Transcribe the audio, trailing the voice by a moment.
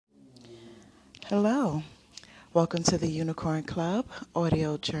Hello. Welcome to the Unicorn Club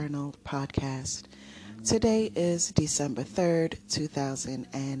Audio Journal Podcast. Today is December 3rd,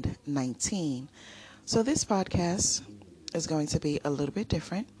 2019. So this podcast is going to be a little bit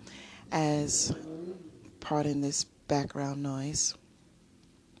different as, pardon this background noise,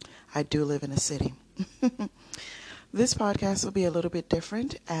 I do live in a city. This podcast will be a little bit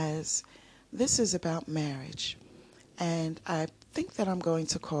different as this is about marriage. And I think that I'm going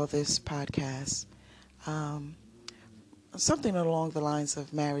to call this podcast something along the lines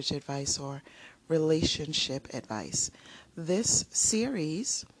of marriage advice or relationship advice. This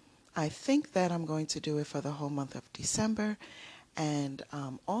series, I think that I'm going to do it for the whole month of December, and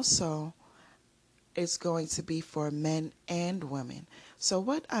also it's going to be for men and women. So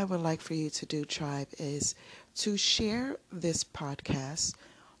what I would like for you to do, Tribe, is to share this podcast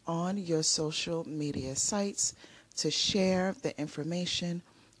on your social media sites, to share the information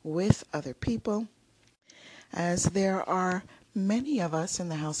with other people, as there are many of us in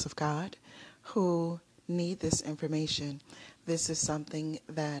the house of God who need this information. This is something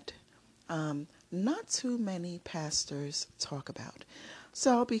that not too many pastors talk about.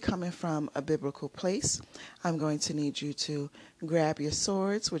 So I'll be coming from a biblical place. I'm going to need you to grab your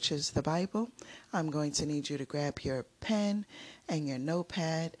swords, which is the Bible. I'm going to need you to grab your pen and your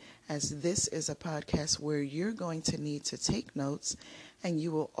notepad, as this is a podcast where you're going to need to take notes, and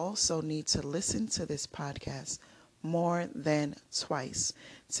you will also need to listen to this podcast more than twice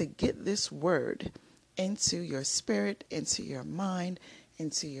to get this word into your spirit, into your mind,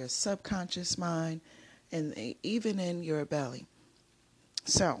 into your subconscious mind, and even in your belly.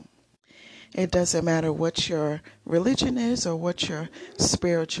 So, it doesn't matter what your religion is or what your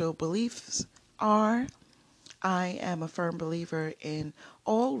spiritual beliefs are. I am a firm believer in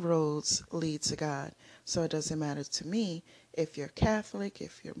all roads lead to God. So it doesn't matter to me if you're Catholic,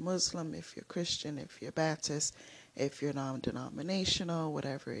 if you're Muslim, if you're Christian, if you're Baptist, if you're non-denominational,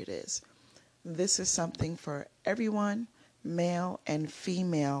 whatever it is. This is something for everyone, male and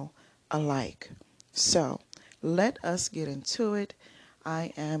female alike. So let us get into it.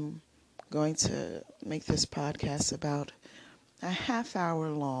 I am going to make this podcast about a half hour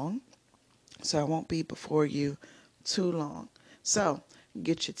long, so I won't be before you too long. So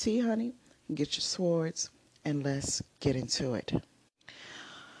get your tea, honey, get your swords, and let's get into it.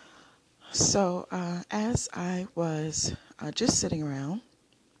 So as I was just sitting around,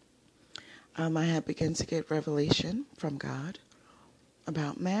 I had begun to get revelation from God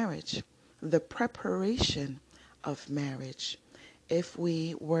about marriage, the preparation of marriage. If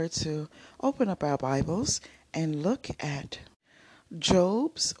we were to open up our Bibles and look at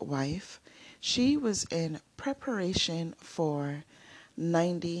Job's wife, she was in preparation for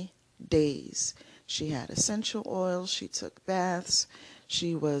 90 days. She had essential oils, she took baths,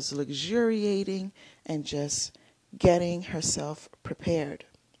 she was luxuriating and just getting herself prepared.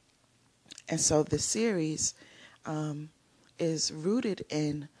 And so the series is rooted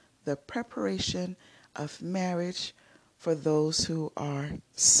in the preparation of marriage for those who are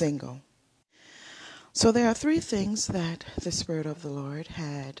single. So there are three things that the Spirit of the Lord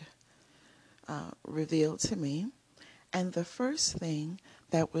had revealed to me. And the first thing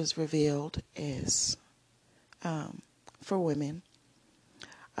that was revealed is for women,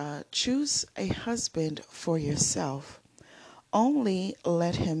 choose a husband for yourself. Only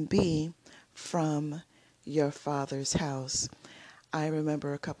let him be from your father's house. I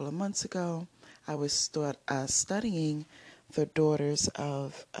remember a couple of months ago, I was studying the daughters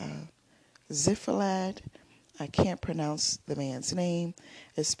of Ziphalad. I can't pronounce the man's name.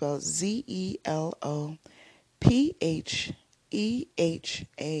 It's spelled Zelophehad.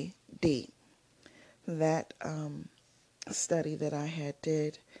 That study that I had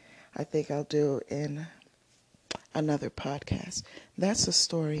did, I think I'll do in another podcast. That's a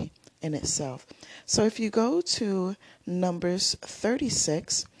story in itself. So if you go to Numbers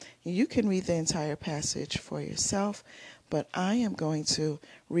 36, you can read the entire passage for yourself, but I am going to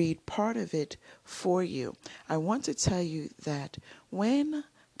read part of it for you. I want to tell you that when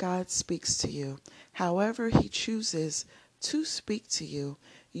God speaks to you, however he chooses to speak to you,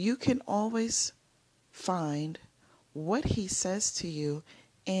 you can always find what he says to you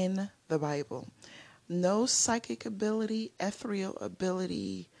in the Bible. No psychic ability, ethereal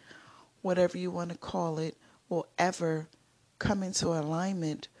ability, whatever you want to call it, will ever come into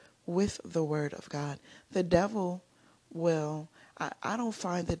alignment with the Word of God. The devil will, I don't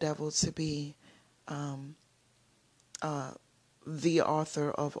find the devil to be the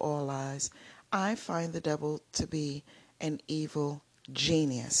author of all lies. I find the devil to be an evil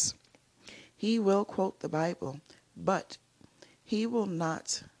genius. He will quote the Bible, but he will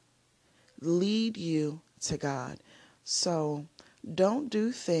not lead you to God. So don't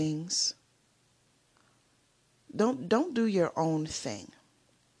do things, don't do your own thing.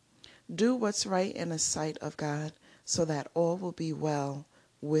 Do what's right in the sight of God so that all will be well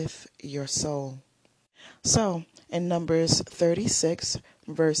with your soul. So in Numbers 36,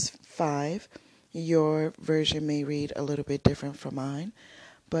 verse 5, your version may read a little bit different from mine,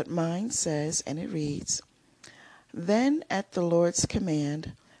 but mine says, and it reads, "Then at the Lord's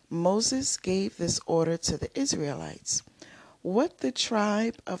command, Moses gave this order to the Israelites. What the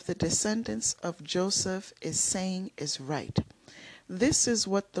tribe of the descendants of Joseph is saying is right. This is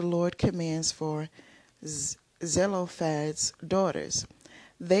what the Lord commands for Zelophehad's daughters.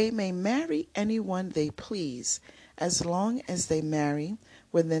 They may marry anyone they please, as long as they marry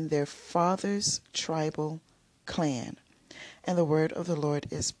within their father's tribal clan." And the word of the Lord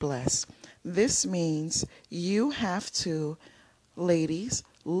is blessed. This means you have to, ladies,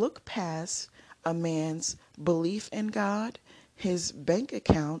 look past a man's belief in God, his bank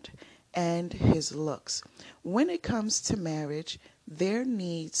account, and his looks. When it comes to marriage, there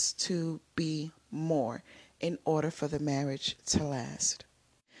needs to be more in order for the marriage to last.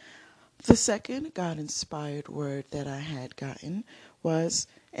 The second God-inspired word that I had gotten was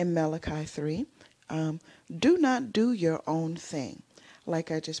in Malachi 3. Do not do your own thing.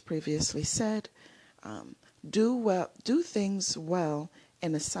 Like I just previously said, do things well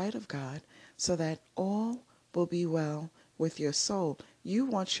in the sight of God so that all will be well with your soul. You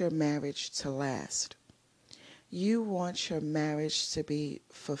want your marriage to last. You want your marriage to be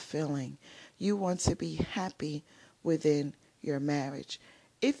fulfilling. You want to be happy within your marriage.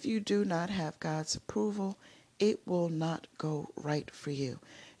 If you do not have God's approval, it will not go right for you.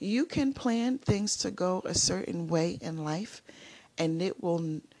 You can plan things to go a certain way in life, and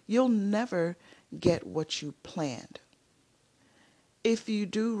you'll never get what you planned. If you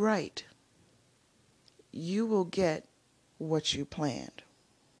do right, you will get what you planned.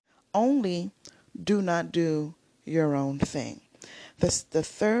 Only do not do your own thing. The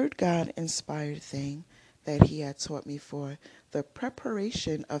third God-inspired thing that he had taught me for the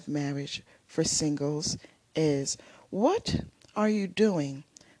preparation of marriage for singles is, what are you doing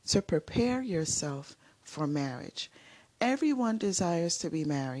to prepare yourself for marriage? Everyone desires to be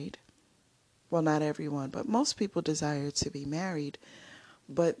married. Well, not everyone, but most people desire to be married,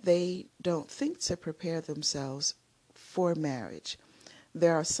 but they don't think to prepare themselves for marriage.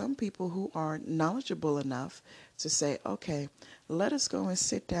 There are some people who are knowledgeable enough to say, okay, let us go and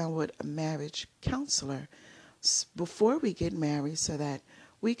sit down with a marriage counselor before we get married so that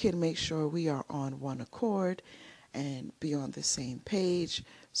we can make sure we are on one accord and be on the same page,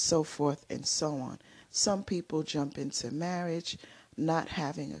 so forth and so on. Some people jump into marriage not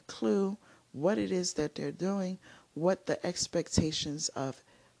having a clue what it is that they're doing, what the expectations of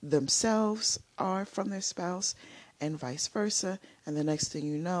themselves are from their spouse, and vice versa. And the next thing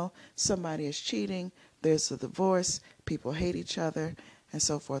you know, somebody is cheating, there's a divorce, people hate each other, and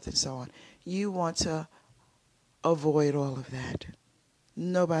so forth and so on. You want to avoid all of that.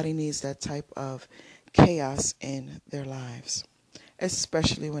 Nobody needs that type of chaos in their lives,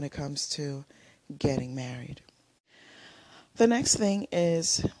 especially when it comes to getting married. The next thing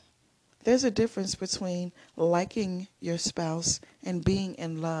is, there's a difference between liking your spouse and being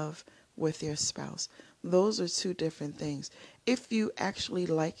in love with your spouse. Those are two different things. If you actually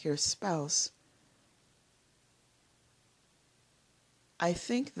like your spouse, I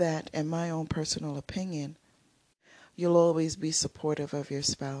think that, in my own personal opinion, you'll always be supportive of your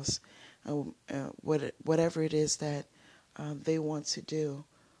spouse, whatever it is that they want to do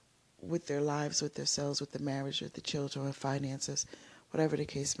with their lives, with themselves, with the marriage, with the children, with finances, whatever the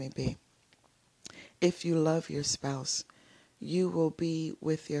case may be. If you love your spouse, you will be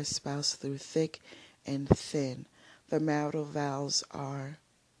with your spouse through thick and thin. The marital vows are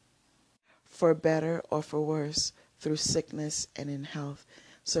for better or for worse, through sickness and in health.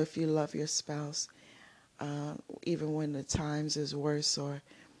 So if you love your spouse, even when the times is worse, or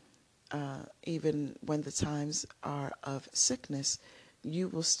even when the times are of sickness, you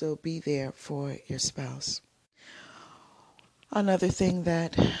will still be there for your spouse. Another thing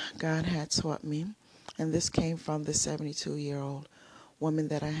that God had taught me, and this came from the 72-year-old woman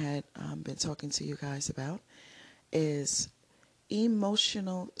that I had been talking to you guys about, is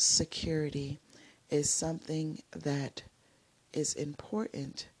emotional security is something that is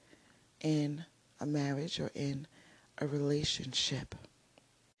important in a marriage or in a relationship.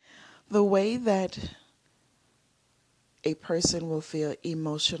 The way that a person will feel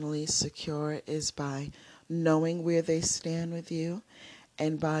emotionally secure is by knowing where they stand with you,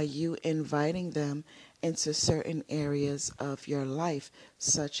 and by you inviting them into certain areas of your life,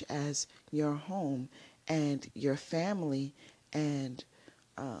 such as your home and your family and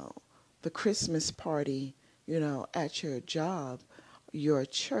the Christmas party, at your job, your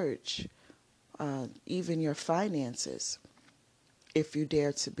church, even your finances, if you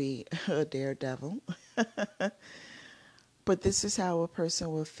dare to be a daredevil. But this is how a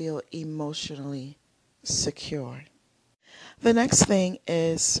person will feel emotionally secure. The next thing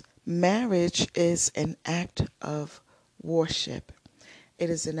is marriage is an act of worship. It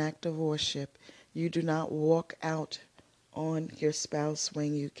is an act of worship. You do not walk out on your spouse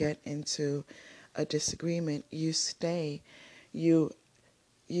when you get into a disagreement. You stay. You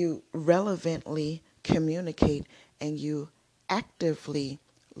relevantly communicate, and you actively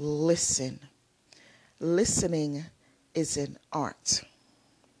listen. Listening is an art.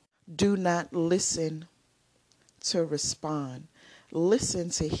 Do not listen to respond. Listen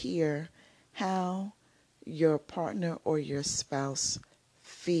to hear how your partner or your spouse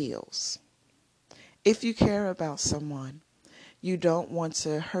feels. If you care about someone, you don't want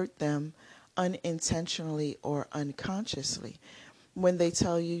to hurt them unintentionally or unconsciously. When they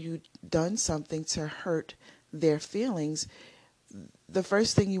tell you you've done something to hurt their feelings, the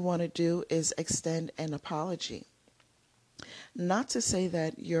first thing you want to do is extend an apology. Not to say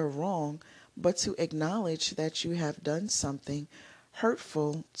that you're wrong, but to acknowledge that you have done something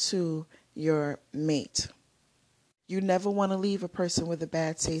hurtful to your mate. You never want to leave a person with a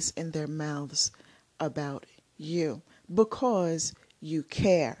bad taste in their mouths about you because you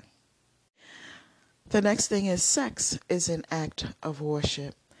care. The next thing is sex is an act of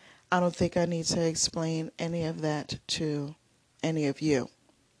worship. I don't think I need to explain any of that to any of you,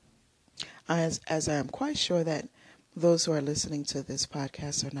 as I am quite sure that those who are listening to this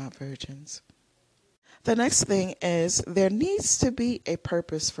podcast are not virgins. The next thing is there needs to be a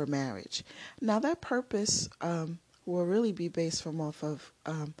purpose for marriage. Now that purpose will really be based from off of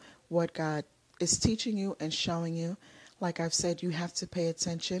what God is teaching you and showing you. Like I've said, you have to pay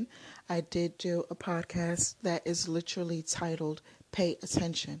attention. I did do a podcast that is literally titled Pay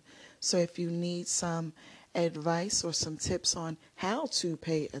Attention. So if you need some advice or some tips on how to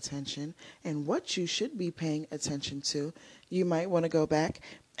pay attention and what you should be paying attention to, you might want to go back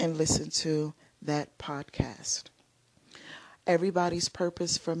and listen to that podcast. Everybody's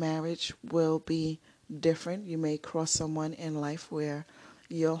purpose for marriage will be different. You may cross someone in life where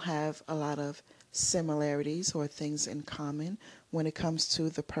you'll have a lot of similarities or things in common when it comes to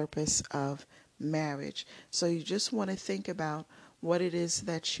the purpose of marriage. So you just want to think about what it is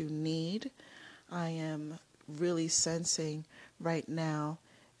that you need. I am really sensing right now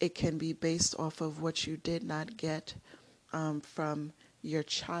it can be based off of what you did not get from your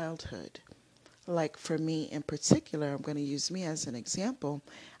childhood. Like for me in particular, I'm going to use me as an example.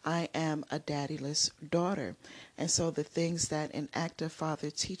 I am a daddyless daughter. And so the things that an active father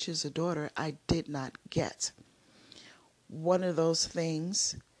teaches a daughter, I did not get. One of those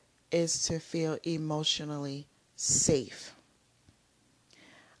things is to feel emotionally safe.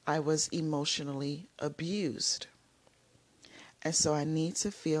 I was emotionally abused. And so I need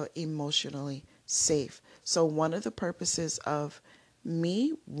to feel emotionally safe. So one of the purposes of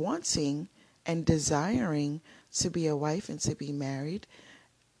me wanting and desiring to be a wife and to be married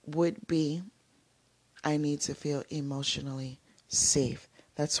would be I need to feel emotionally safe.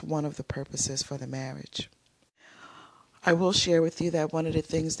 That's one of the purposes for the marriage. I will share with you that one of the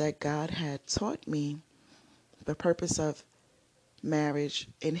things that God had taught me, the purpose of marriage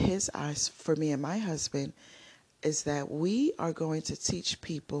in his eyes for me and my husband, is that we are going to teach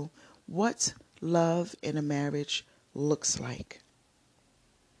people what love in a marriage looks like.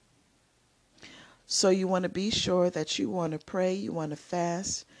 So you want to be sure that you want to pray, you want to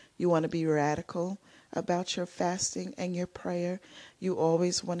fast, you want to be radical about your fasting and your prayer. You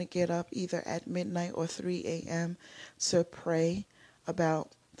always want to get up either at midnight or 3 a.m. to pray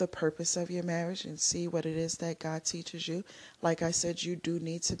about the purpose of your marriage and see what it is that God teaches you. Like I said, you do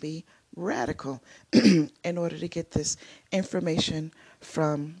need to be radical in order to get this information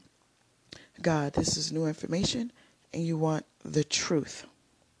from God. This is new information and you want the truth.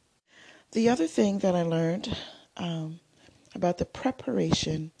 The other thing that I learned about the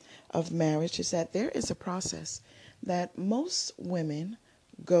preparation of marriage is that there is a process that most women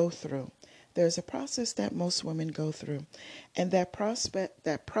go through. There's a process that most women go through. And that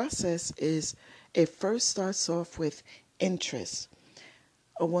process is, it first starts off with interest.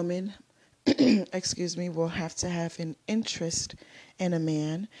 A woman, will have to have an interest in a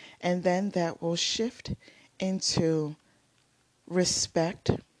man, and then that will shift into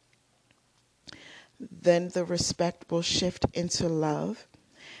respect. Then the respect will shift into love,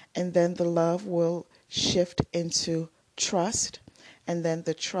 and then the love will shift into trust, and then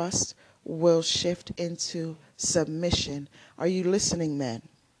the trust will shift into submission. Are you listening, men?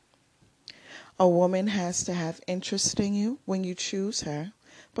 A woman has to have interest in you when you choose her,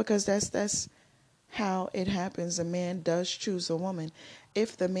 because that's how it happens. A man does choose a woman.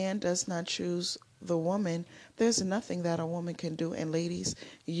 If the man does not choose the woman, there's nothing that a woman can do. And ladies,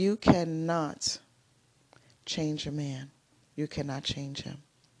 you cannot change a man. You cannot change him.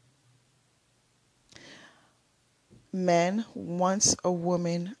 Men, once a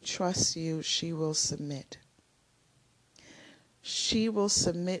woman trusts you, she will submit. She will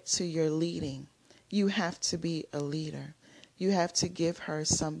submit to your leading. You have to be a leader. You have to give her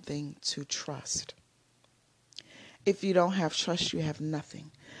something to trust. If you don't have trust, you have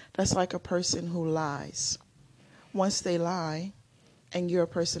nothing. That's like a person who lies. Once they lie, and you're a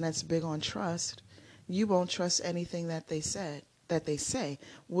person that's big on trust, you won't trust anything that they say.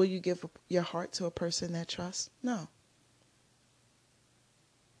 Will you give your heart to a person that trusts? No.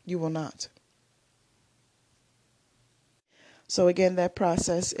 You will not. So again, that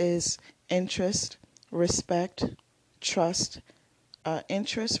process is interest, respect, trust,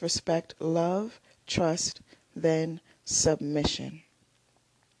 interest, respect, love, trust, then submission.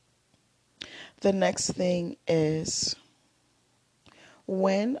 The next thing is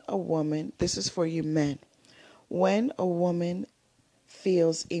when a woman, this is for you men, when a woman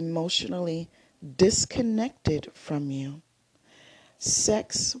feels emotionally disconnected from you,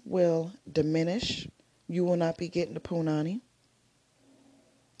 sex will diminish. You will not be getting the punani.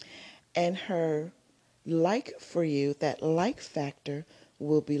 And her like for you, that like factor,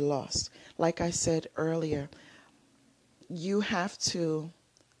 will be lost. Like I said earlier, you have to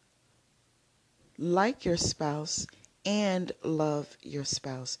like your spouse and love your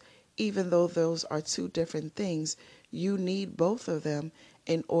spouse. Even though those are two different things, you need both of them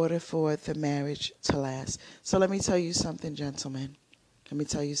in order for the marriage to last. So let me tell you something, gentlemen. Let me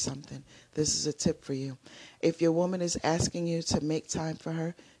tell you something. This is a tip for you. If your woman is asking you to make time for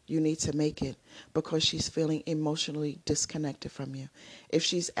her, you need to make it, because she's feeling emotionally disconnected from you. If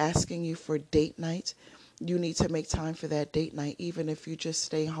she's asking you for date night, you need to make time for that date night, even if you just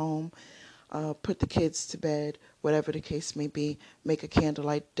stay home, put the kids to bed, whatever the case may be, make a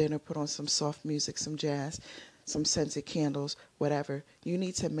candlelight dinner, put on some soft music, some jazz, some scented candles, whatever. You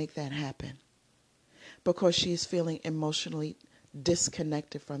need to make that happen, because she's feeling emotionally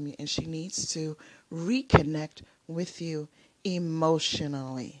disconnected from you, and she needs to reconnect with you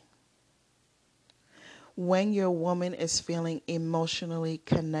emotionally. When your woman is feeling emotionally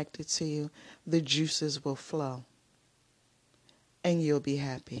connected to you, the juices will flow and you'll be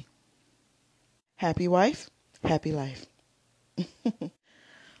happy. Happy wife, happy life.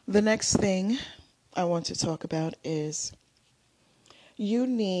 The next thing I want to talk about is you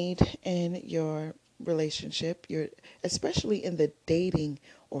need in your relationship, especially in the dating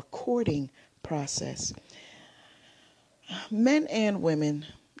or courting process, men and women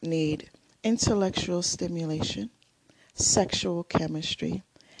need intellectual stimulation, sexual chemistry,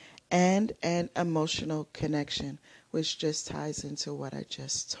 and an emotional connection, which just ties into what I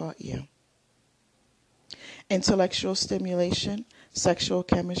just taught you. Intellectual stimulation, sexual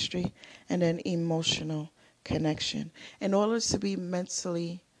chemistry, and an emotional connection. In order to be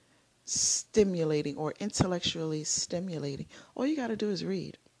mentally stimulating or intellectually stimulating, all you got to do is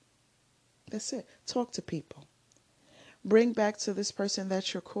read. That's it. Talk to people. Bring back to this person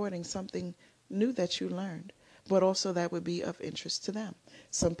that you're courting something new that you learned, but also that would be of interest to them.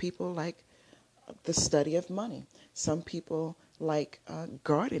 Some people like the study of money. Some people like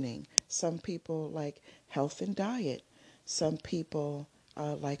gardening. Some people like health and diet. Some people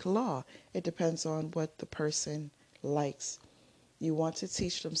like law. It depends on what the person likes. You want to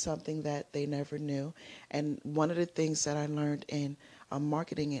teach them something that they never knew. And one of the things that I learned in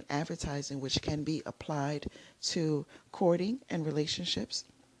marketing and advertising, which can be applied to courting and relationships,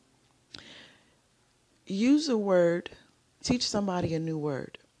 use a word, teach somebody a new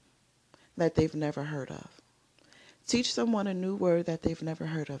word that they've never heard of. Teach someone a new word that they've never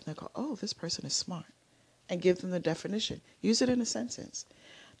heard of. They go, oh, this person is smart. And give them the definition. Use it in a sentence.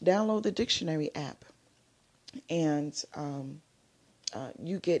 Download the dictionary app. And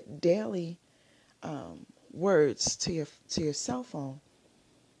you get daily words to your cell phone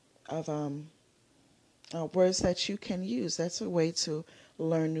of words that you can use. That's a way to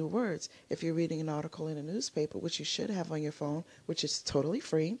learn new words. If you're reading an article in a newspaper, which you should have on your phone, which is totally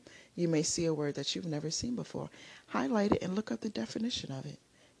free, you may see a word that you've never seen before. Highlight it and look up the definition of it.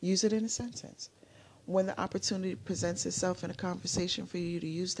 Use it in a sentence. When the opportunity presents itself in a conversation for you to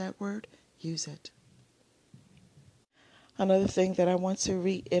use that word, use it. Another thing that I want to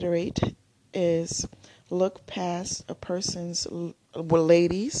reiterate is look past a person's, well,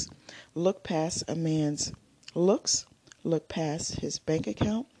 ladies, look past a man's looks, look past his bank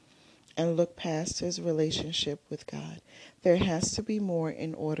account, and look past his relationship with God. There has to be more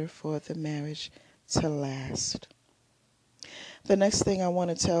in order for the marriage to last. The next thing I want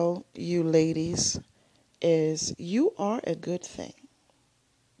to tell you ladies is you are a good thing.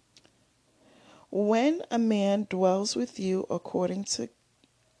 When a man dwells with you according to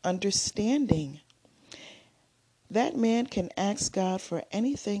understanding, that man can ask God for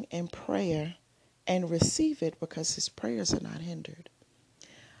anything in prayer and receive it because his prayers are not hindered.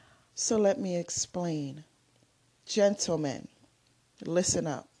 So let me explain. Gentlemen, listen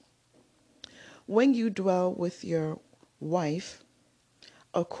up. When you dwell with your wife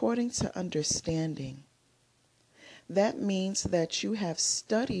according to understanding, that means that you have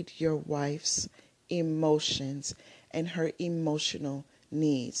studied your wife's emotions and her emotional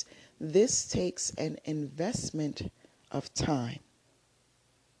needs. This takes an investment of time.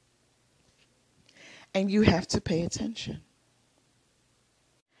 And you have to pay attention.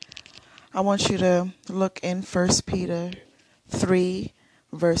 I want you to look in 1 Peter 3,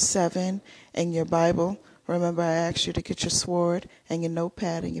 verse 7 in your Bible. Remember, I asked you to get your sword and your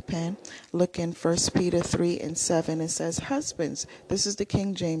notepad and your pen. Look in 1 Peter 3 and 7. It says, husbands, this is the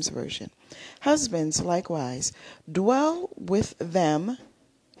King James Version. Husbands, likewise, dwell with them,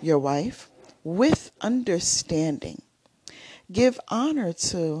 your wife, with understanding. Give honor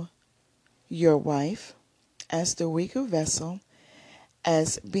to your wife as the weaker vessel,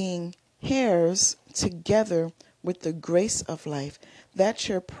 as being heirs together with the grace of life, that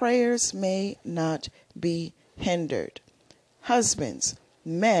your prayers may not be hindered. Husbands,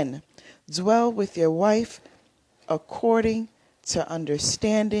 men, dwell with your wife according to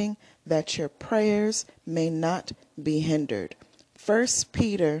understanding, that your prayers may not be hindered. 1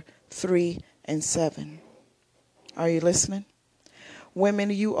 Peter 3 and 7. Are you listening? Women,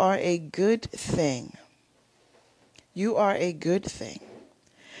 you are a good thing. You are a good thing.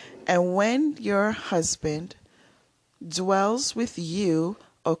 And when your husband dwells with you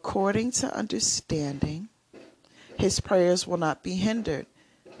according to understanding, his prayers will not be hindered.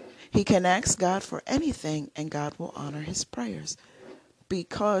 He can ask God for anything and God will honor his prayers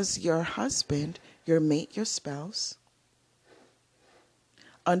because your husband, your mate, your spouse,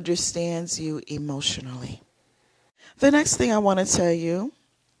 understands you emotionally. The next thing I want to tell you,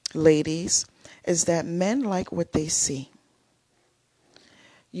 ladies, is that men like what they see.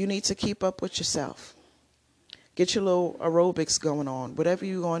 You need to keep up with yourself. Get your little aerobics going on, whatever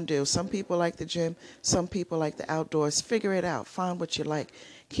you're going to do. Some people like the gym. Some people like the outdoors. Figure it out. Find what you like.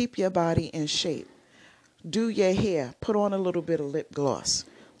 Keep your body in shape. Do your hair. Put on a little bit of lip gloss.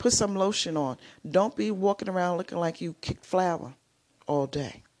 Put some lotion on. Don't be walking around looking like you kicked flour all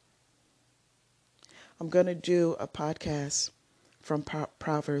day. I'm going to do a podcast from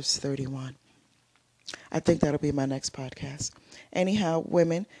Proverbs 31. I think that'll be my next podcast. Anyhow,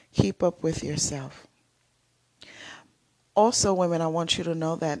 women, keep up with yourself. Also, women, I want you to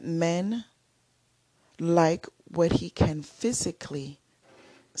know that men like what he can physically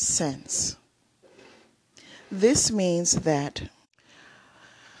sense. This means that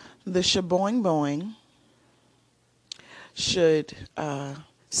the shaboing boing should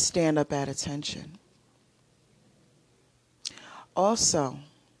stand up at attention. Also,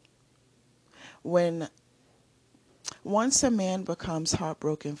 once a man becomes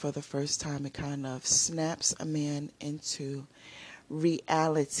heartbroken for the first time, it kind of snaps a man into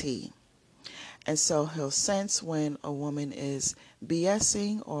reality. And so he'll sense when a woman is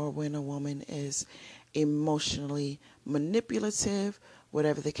BSing or when a woman is emotionally manipulative,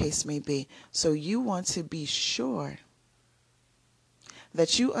 whatever the case may be. So you want to be sure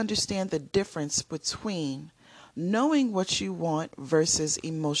that you understand the difference between knowing what you want versus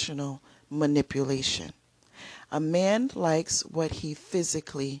emotional manipulation. A man likes what he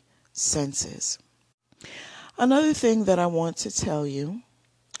physically senses. Another thing that I want to tell you,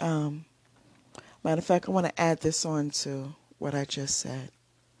 matter of fact, I want to add this on to what I just said.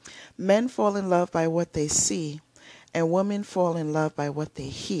 Men fall in love by what they see, and women fall in love by what they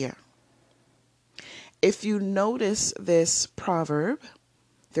hear. If you notice this proverb,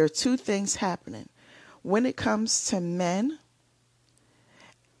 there are two things happening. When it comes to men,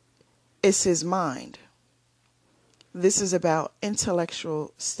 it's his mind. This is about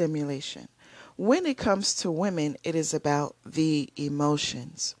intellectual stimulation. When it comes to women, it is about the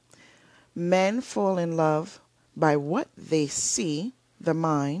emotions. Men fall in love by what they see, the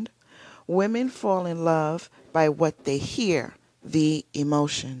mind. Women fall in love by what they hear, the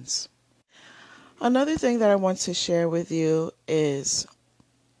emotions. Another thing that I want to share with you is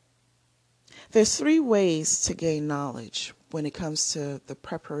There's three ways to gain knowledge when it comes to the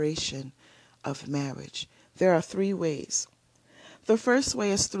preparation of marriage. There are three ways. The first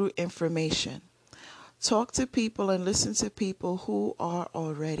way is through information. Talk to people and listen to people who are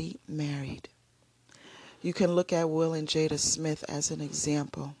already married. You can look at Will and Jada Smith as an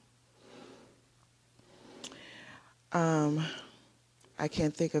example. I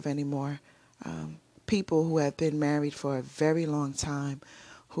can't think of any more people who have been married for a very long time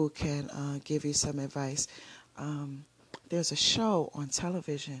who can give you some advice. There's a show on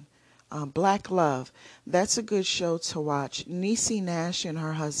television, Black Love. That's a good show to watch. Niecy Nash and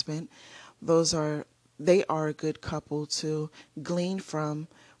her husband, they are a good couple to glean from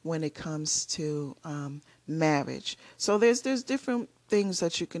when it comes to marriage. So there's different things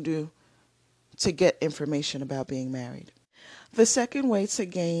that you can do to get information about being married. The second way to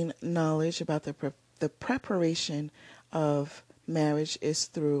gain knowledge about the preparation of marriage is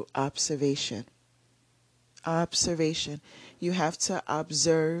through observation. Observation. You have to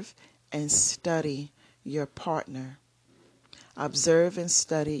observe and study your partner. Observe and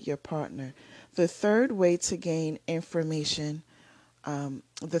study your partner. The third way to gain information,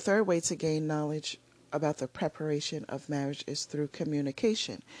 the third way to gain knowledge about the preparation of marriage is through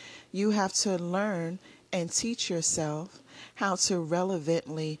communication. You have to learn and teach yourself how to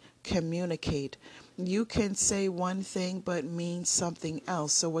relevantly communicate. You can say one thing but mean something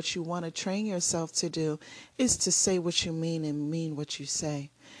else. So what you want to train yourself to do is to say what you mean and mean what you say.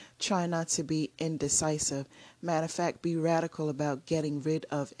 Try not to be indecisive. Matter of fact, be radical about getting rid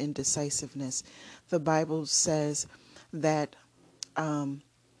of indecisiveness. The Bible says that a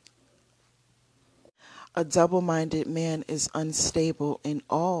double-minded man is unstable in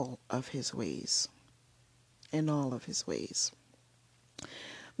all of his ways. In all of his ways.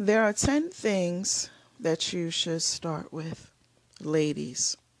 There are 10 things that you should start with,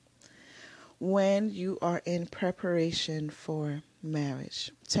 ladies, when you are in preparation for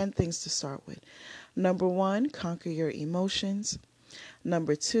marriage. 10 things to start with. Number 1, conquer your emotions.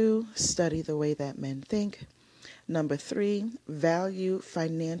 Number 2, study the way that men think. Number 3, value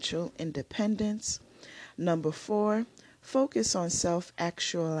financial independence. Number 4, focus on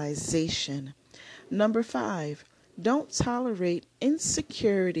self-actualization. Number 5, don't tolerate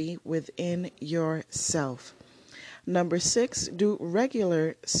insecurity within yourself. Number 6, do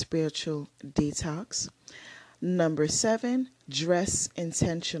regular spiritual detox. Number 7, dress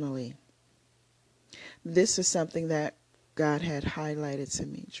intentionally. This is something that God had highlighted to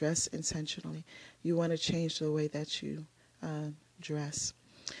me. Dress intentionally. You want to change the way that you dress.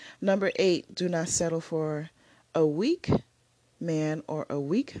 Number 8, do not settle for a weak man or a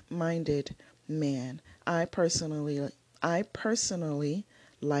weak-minded man. I personally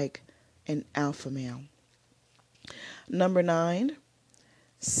like an alpha male. Number 9,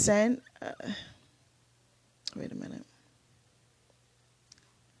 wait a minute.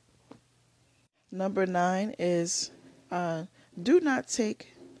 Number 9 is do not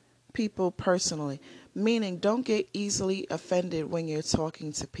take people personally, meaning don't get easily offended when you're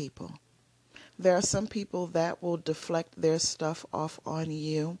talking to people. There are some people that will deflect their stuff off on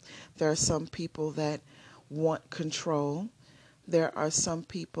you. There are some people that want control. There are some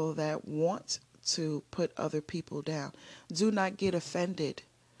people that want to put other people down. Do not get offended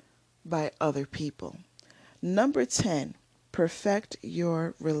by other people. Number 10, perfect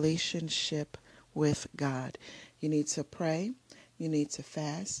your relationship with God. You need to pray. You need to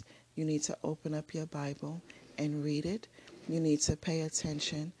fast. You need to open up your Bible and read it. You need to pay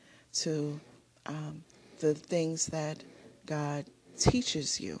attention to the things that God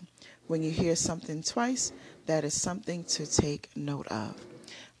teaches you. When you hear something twice, that is something to take note of.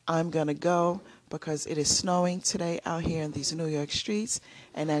 I'm going to go because it is snowing today out here in these New York streets.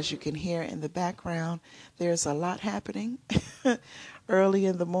 And as you can hear in the background, there's a lot happening early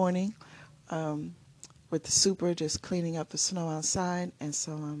in the morning with the super just cleaning up the snow outside. And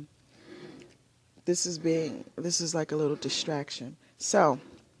so this is like a little distraction. So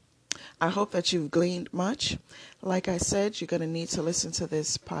I hope that you've gleaned much. Like I said, you're going to need to listen to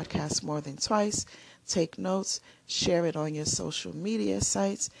this podcast more than twice. Take notes, share it on your social media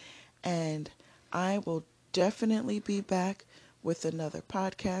sites, and I will definitely be back with another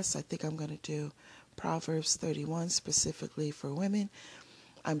podcast. I think I'm going to do Proverbs 31 specifically for women.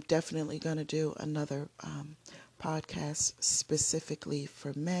 I'm definitely going to do another podcast specifically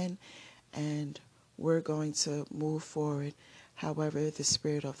for men, and we're going to move forward however the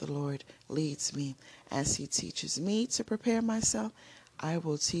Spirit of the Lord leads me. As He teaches me to prepare myself, I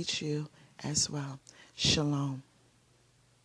will teach you as well. Shalom.